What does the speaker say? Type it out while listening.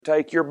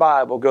Take your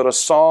Bible, go to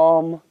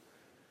Psalm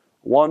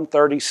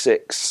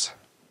 136,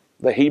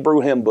 the Hebrew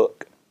hymn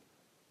book,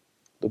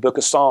 the book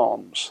of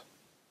Psalms.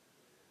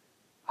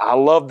 I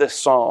love this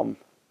psalm,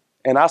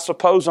 and I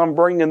suppose I'm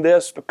bringing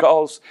this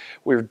because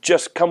we're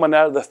just coming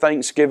out of the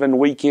Thanksgiving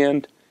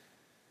weekend.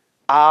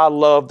 I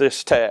love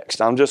this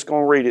text. I'm just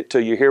going to read it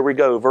to you. Here we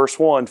go. Verse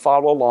 1.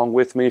 Follow along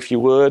with me if you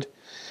would.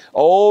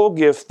 Oh,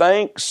 give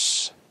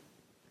thanks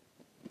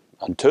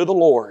unto the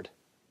Lord,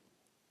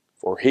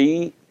 for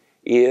He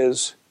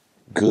is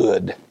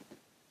good.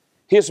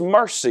 His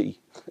mercy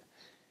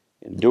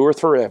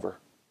endureth forever.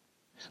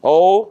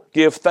 Oh,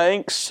 give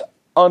thanks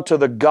unto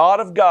the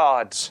God of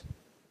gods.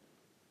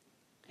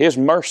 His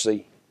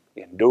mercy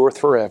endureth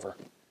forever.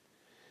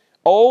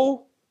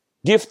 Oh,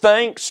 give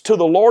thanks to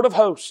the Lord of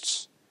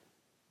hosts.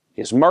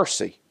 His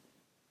mercy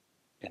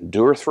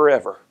endureth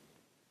forever.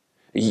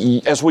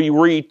 As we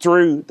read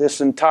through this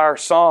entire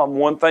psalm,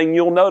 one thing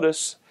you'll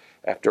notice,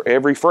 after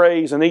every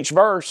phrase in each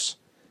verse,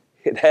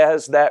 it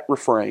has that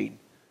refrain.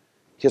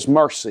 His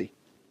mercy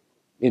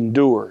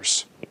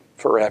endures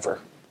forever.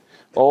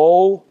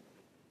 Oh,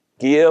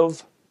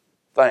 give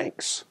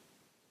thanks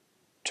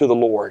to the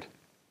Lord.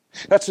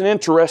 That's an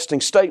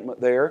interesting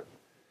statement there.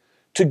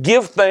 To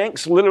give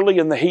thanks, literally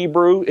in the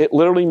Hebrew, it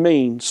literally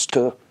means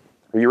to,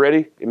 are you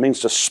ready? It means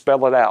to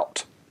spell it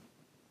out.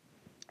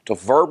 To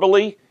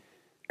verbally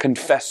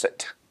confess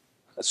it.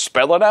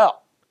 Spell it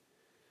out.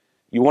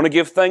 You want to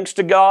give thanks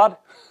to God?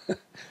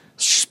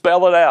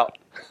 Spell it out.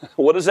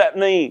 What does that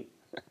mean?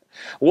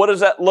 What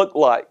does that look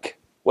like?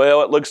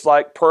 Well, it looks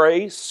like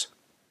praise.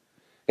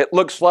 It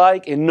looks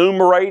like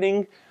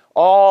enumerating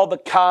all the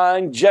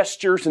kind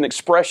gestures and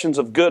expressions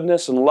of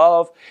goodness and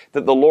love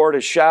that the Lord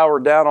has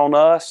showered down on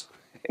us.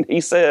 And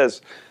He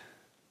says,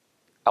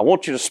 I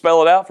want you to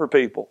spell it out for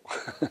people.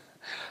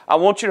 I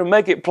want you to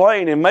make it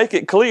plain and make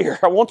it clear.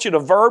 I want you to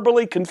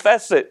verbally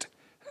confess it.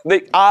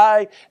 That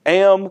I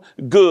am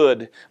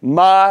good.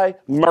 My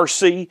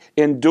mercy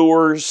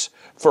endures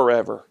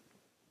forever.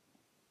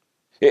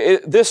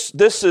 This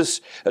is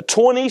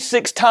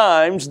 26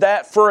 times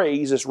that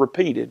phrase is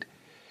repeated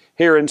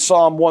here in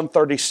Psalm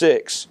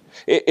 136.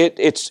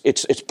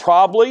 It's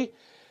probably,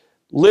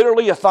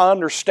 literally, if I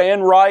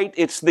understand right,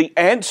 it's the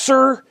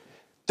answer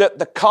that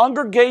the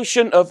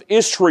congregation of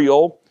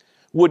Israel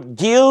would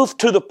give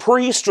to the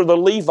priests or the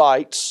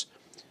Levites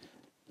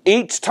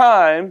each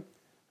time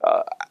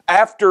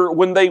after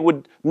when they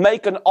would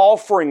make an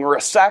offering or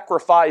a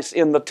sacrifice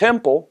in the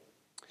temple.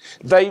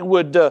 They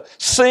would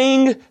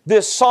sing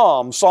this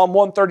psalm, Psalm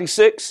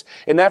 136,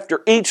 and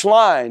after each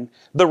line,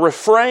 the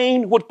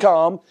refrain would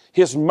come,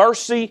 His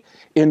mercy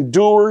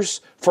endures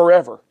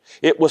forever.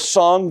 It was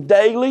sung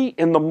daily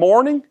in the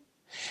morning,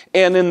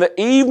 and in the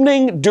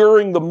evening,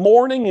 during the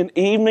morning and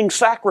evening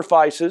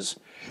sacrifices,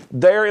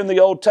 there in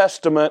the Old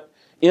Testament,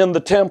 in the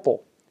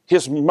temple.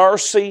 His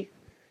mercy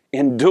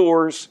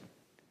endures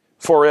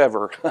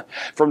forever.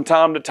 From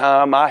time to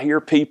time, I hear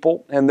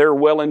people, and they're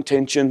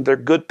well-intentioned, they're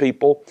good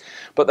people,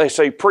 but they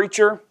say,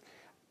 Preacher,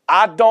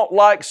 I don't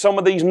like some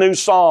of these new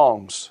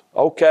songs.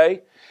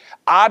 Okay.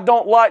 I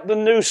don't like the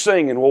new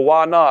singing. Well,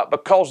 why not?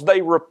 Because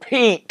they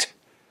repeat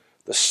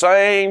the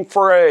same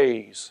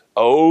phrase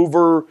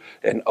over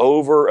and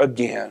over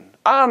again.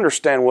 I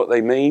understand what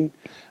they mean.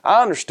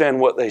 I understand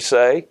what they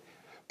say.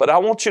 But I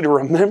want you to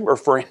remember,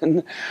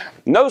 friend,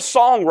 no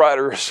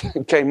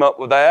songwriters came up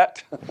with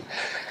that.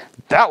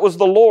 That was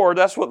the Lord.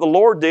 That's what the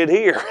Lord did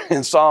here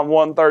in Psalm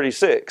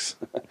 136.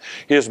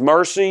 His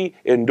mercy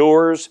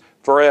endures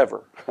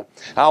forever.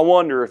 I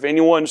wonder if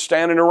anyone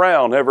standing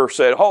around ever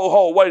said,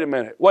 wait a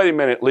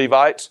minute,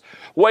 Levites.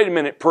 Wait a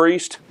minute,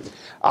 priest.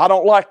 I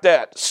don't like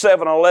that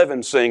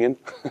 7-Eleven singing.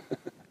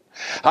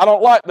 I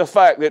don't like the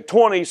fact that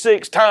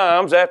 26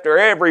 times after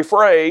every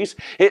phrase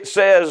it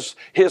says,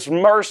 His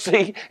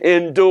mercy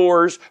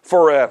endures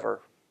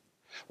forever.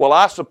 Well,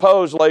 I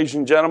suppose, ladies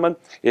and gentlemen,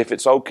 if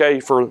it's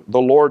okay for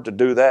the Lord to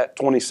do that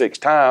 26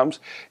 times,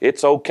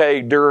 it's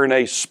okay during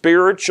a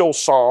spiritual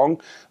song,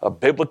 a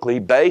biblically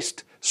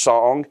based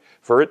song,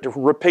 for it to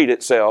repeat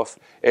itself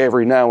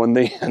every now and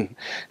then.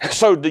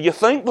 So do you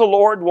think the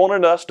Lord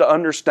wanted us to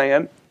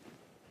understand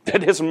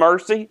that His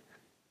mercy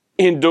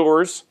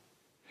endures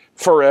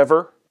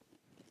forever?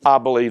 I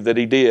believe that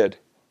He did.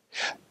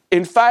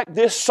 In fact,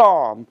 this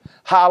psalm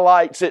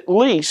highlights at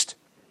least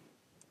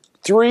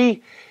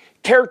 3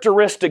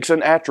 characteristics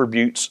and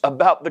attributes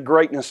about the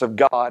greatness of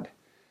God.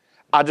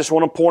 I just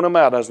want to point them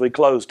out as we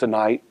close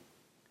tonight.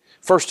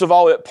 First of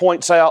all, it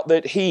points out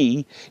that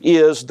He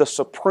is the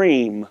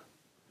supreme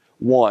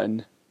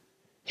one.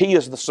 He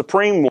is the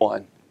supreme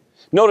one.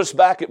 Notice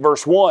back at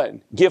verse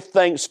 1, give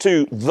thanks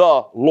to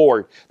the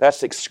Lord.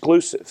 That's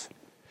exclusive.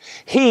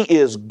 He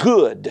is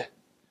good.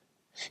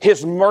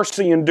 His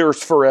mercy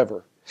endures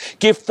forever.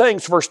 Give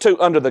thanks, verse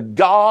 2, unto the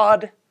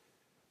God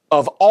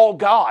of all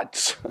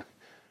gods.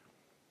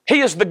 He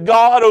is the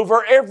God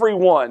over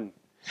everyone.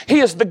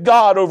 He is the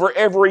God over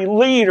every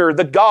leader,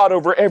 the God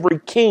over every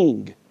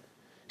king.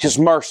 His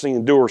mercy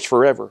endures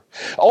forever.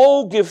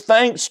 Oh, give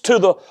thanks to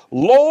the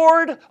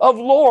Lord of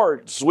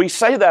Lords. We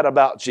say that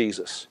about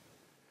Jesus.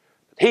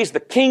 He's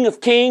the King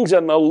of kings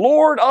and the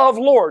Lord of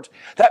lords.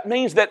 That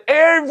means that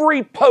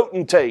every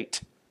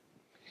potentate,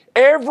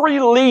 every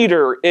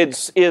leader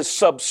is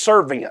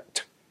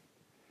subservient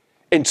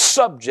and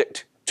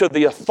subject to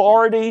the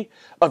authority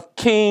of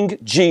King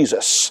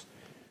Jesus.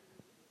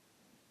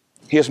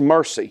 His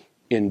mercy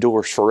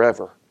endures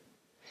forever.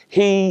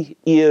 He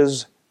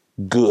is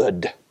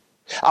good.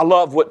 I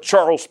love what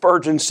Charles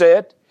Spurgeon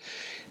said.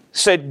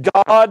 Said,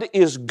 God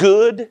is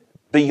good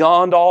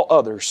beyond all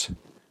others.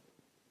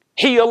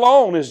 He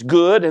alone is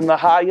good in the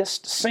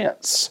highest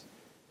sense.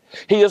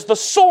 He is the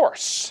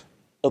source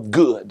of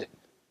good.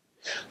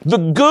 The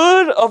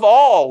good of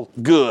all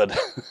good.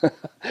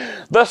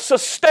 The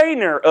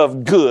sustainer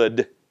of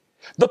good.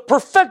 The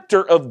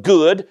perfecter of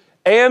good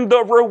and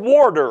the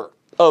rewarder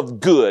of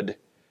good.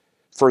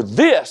 For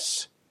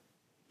this,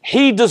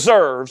 He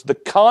deserves the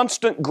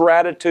constant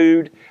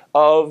gratitude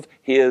of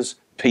His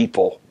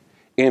people.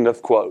 End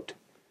of quote.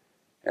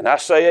 And I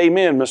say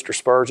amen, Mr.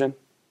 Spurgeon,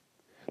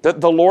 that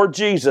the Lord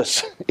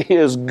Jesus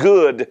is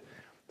good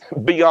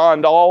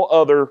beyond all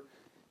other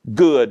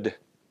good.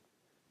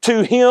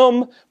 To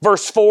Him,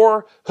 verse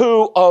 4,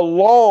 who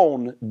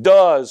alone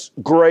does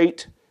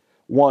great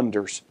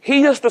wonders.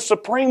 He is the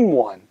supreme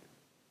one.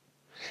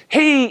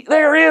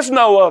 There is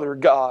no other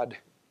God.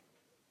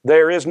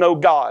 There is no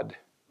God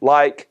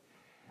like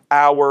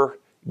our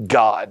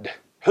God.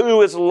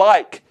 Who is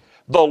like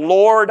the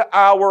Lord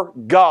our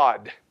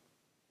God?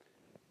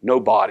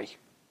 Nobody.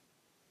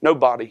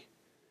 Nobody.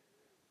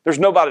 There's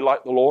nobody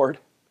like the Lord.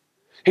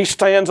 He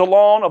stands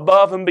alone,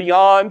 above and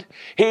beyond.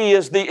 He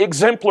is the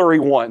exemplary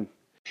one.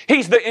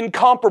 He's the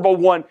incomparable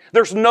one.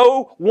 There's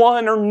no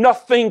one or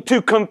nothing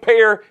to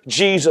compare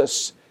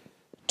Jesus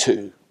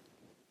to.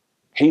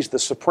 He's the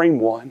supreme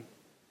one,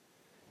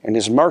 and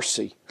His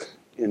mercy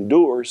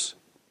endures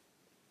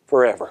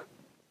forever.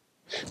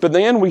 But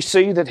then we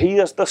see that He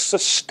is the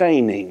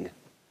sustaining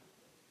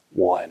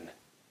one.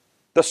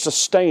 The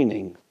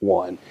sustaining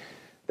one.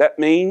 That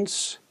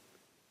means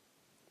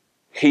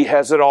He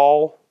has it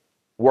all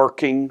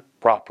working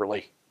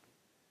properly.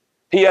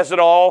 He has it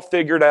all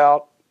figured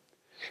out.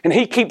 And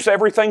He keeps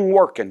everything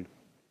working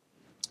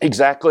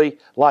exactly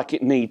like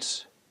it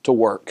needs to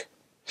work.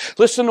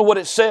 Listen to what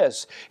it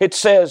says. It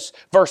says,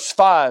 verse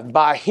 5,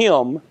 by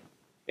Him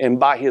and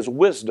by His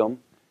wisdom,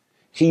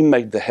 He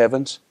made the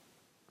heavens.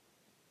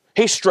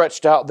 He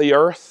stretched out the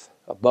earth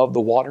above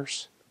the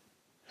waters.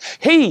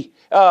 To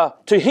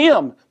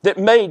Him that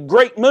made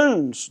great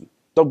moons,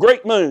 the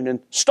great moon,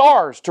 and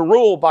stars to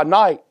rule by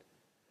night.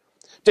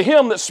 To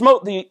Him that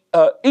smote the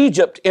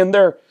Egypt in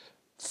their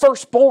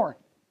firstborn.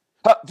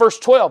 Verse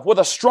 12, with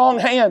a strong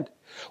hand,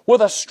 with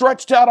a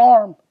stretched out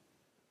arm.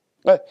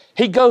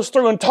 He goes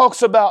through and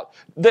talks about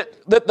that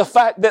the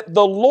fact that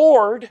the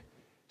Lord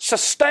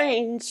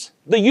sustains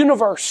the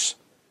universe.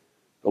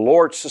 The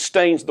Lord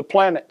sustains the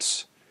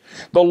planets.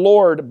 The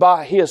Lord,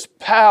 by His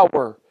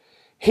power,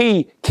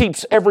 He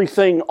keeps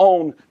everything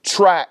on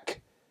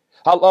track.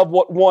 I love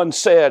what one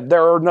said,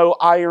 there are no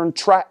iron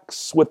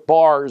tracks with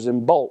bars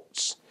and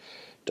bolts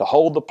to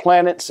hold the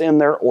planets in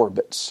their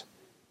orbits.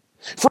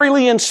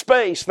 Freely in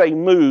space they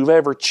move,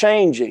 ever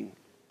changing,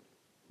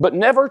 but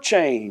never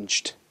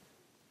changed.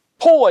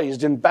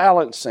 Poised and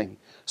balancing,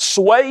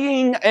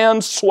 swaying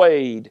and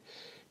swayed,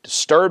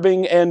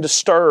 disturbing and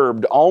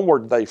disturbed,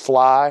 onward they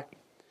fly,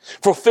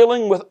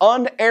 fulfilling with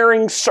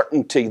unerring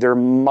certainty their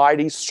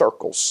mighty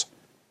circles.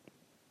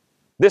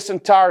 This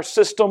entire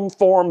system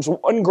forms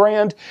one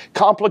grand,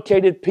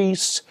 complicated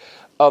piece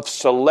of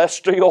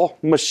celestial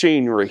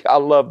machinery. I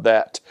love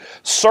that.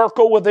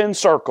 Circle within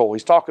circle.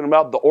 He's talking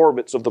about the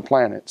orbits of the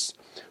planets.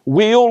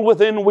 Wheel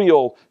within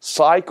wheel.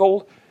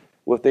 Cycle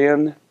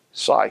within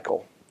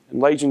cycle.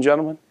 And ladies and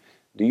gentlemen,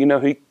 do you know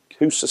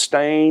who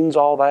sustains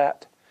all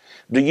that?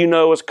 Do you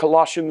know, as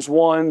Colossians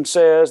 1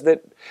 says,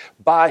 that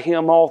by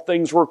Him all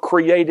things were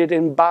created,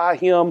 and by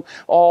Him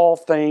all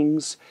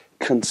things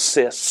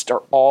consist,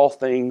 or all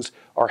things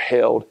are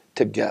held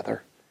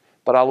together.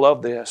 But I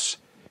love this.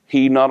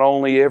 He not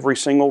only every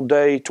single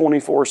day,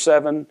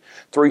 24/7,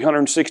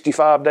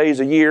 365 days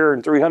a year,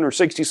 and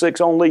 366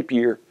 on leap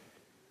year,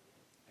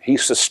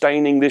 He's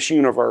sustaining this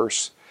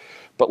universe.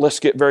 But let's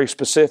get very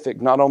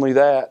specific. Not only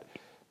that,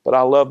 but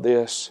I love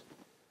this.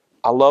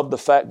 I love the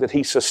fact that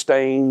He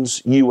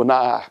sustains you and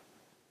I.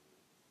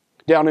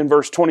 Down in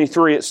verse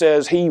 23 it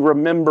says, He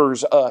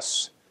remembers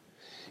us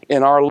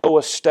in our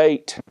lowest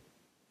state.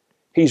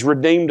 He's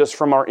redeemed us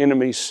from our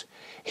enemies.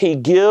 He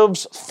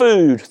gives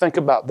food. Think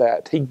about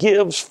that. He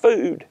gives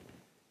food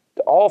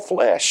to all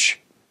flesh.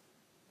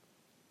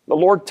 The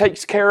Lord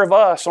takes care of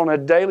us on a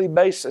daily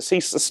basis. He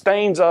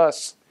sustains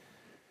us.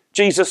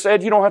 Jesus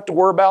said, you don't have to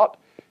worry about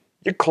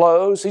your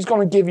clothes. He's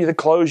going to give you the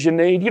clothes you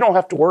need. You don't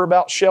have to worry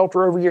about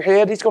shelter over your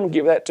head. He's going to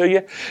give that to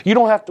you. You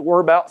don't have to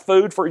worry about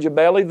food for your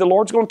belly. The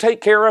Lord's going to take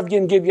care of you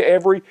and give you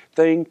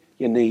everything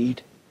you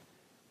need.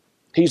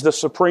 He's the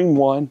supreme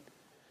one.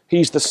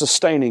 He's the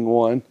sustaining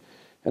one.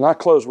 And I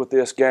close with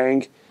this,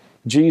 gang.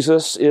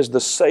 Jesus is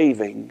the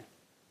saving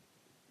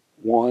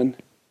one.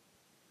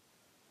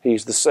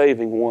 He's the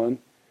saving one.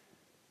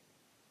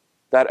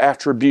 That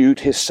attribute,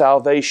 His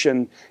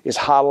salvation, is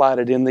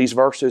highlighted in these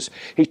verses.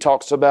 He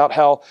talks about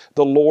how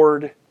the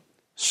Lord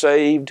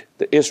saved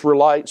the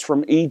Israelites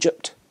from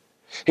Egypt.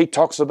 He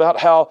talks about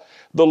how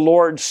the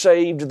Lord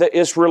saved the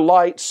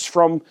Israelites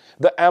from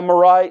the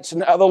Amorites,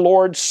 and how the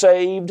Lord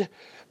saved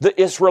the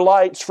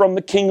Israelites from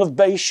the king of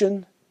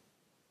Bashan.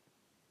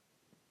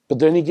 But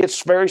then he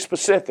gets very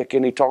specific,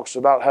 and he talks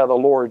about how the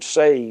Lord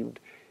saved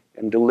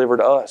and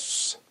delivered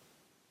us,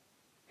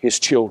 His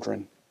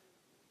children.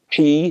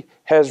 He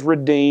has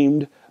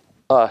redeemed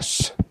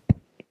us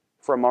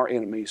from our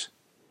enemies.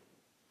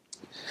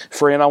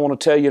 Friend, I want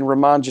to tell you and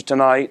remind you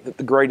tonight that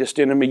the greatest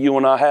enemy you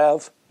and I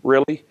have,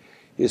 really,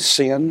 is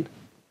sin.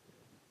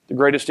 The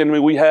greatest enemy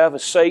we have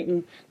is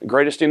Satan. The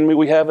greatest enemy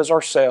we have is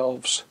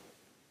ourselves.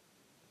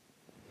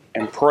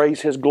 And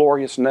praise His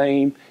glorious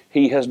name,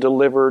 He has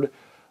delivered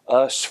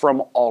us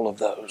from all of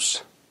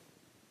those.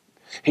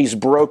 He's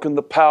broken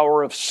the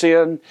power of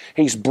sin.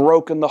 He's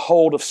broken the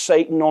hold of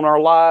Satan on our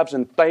lives.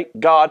 And thank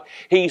God,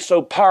 He's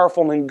so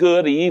powerful and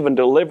good, He even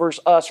delivers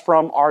us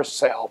from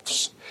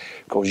ourselves.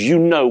 Because you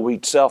know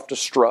we'd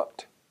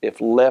self-destruct if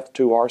left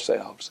to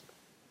ourselves.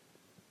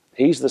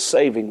 He's the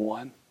saving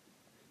one.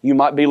 You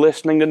might be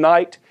listening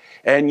tonight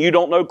and you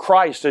don't know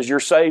Christ as your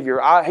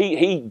Savior.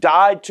 He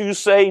died to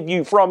save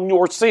you from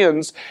your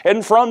sins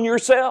and from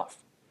yourself.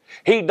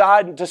 He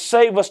died to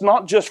save us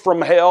not just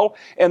from hell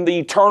and the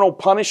eternal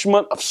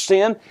punishment of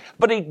sin,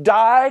 but He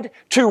died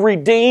to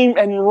redeem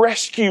and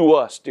rescue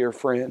us, dear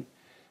friend,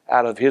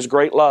 out of His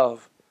great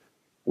love.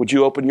 Would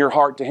you open your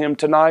heart to Him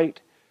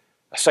tonight?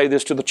 I say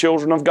this to the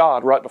children of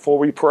God right before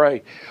we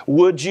pray.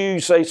 Would you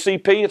say,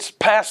 CP, it's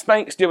past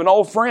Thanksgiving.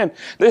 Old friend,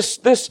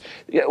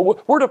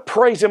 we're to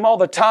praise Him all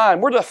the time.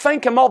 We're to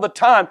thank Him all the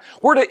time.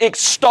 We're to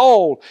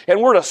extol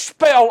and we're to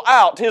spell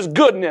out His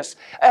goodness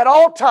at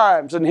all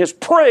times. And His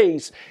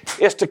praise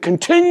is to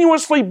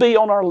continuously be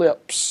on our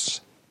lips.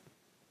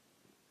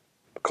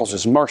 Because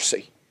His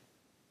mercy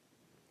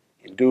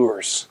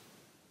endures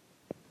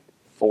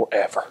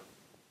forever.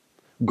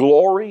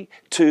 Glory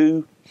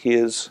to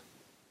His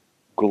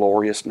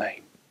glorious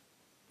name.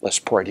 Let's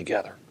pray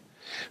together.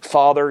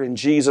 Father, in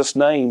Jesus'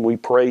 name we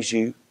praise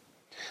You.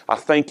 I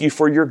thank You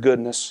for Your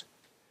goodness.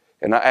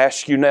 And I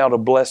ask You now to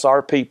bless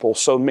our people.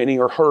 So many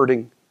are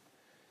hurting.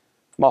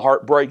 My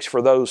heart breaks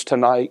for those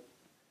tonight.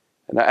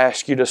 And I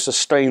ask You to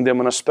sustain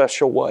them in a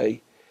special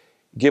way.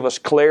 Give us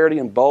clarity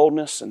and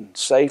boldness and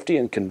safety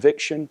and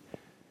conviction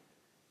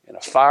and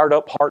a fired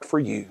up heart for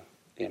You.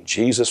 In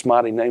Jesus'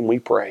 mighty name we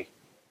pray.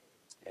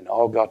 And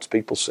all God's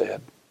people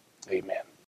said, amen.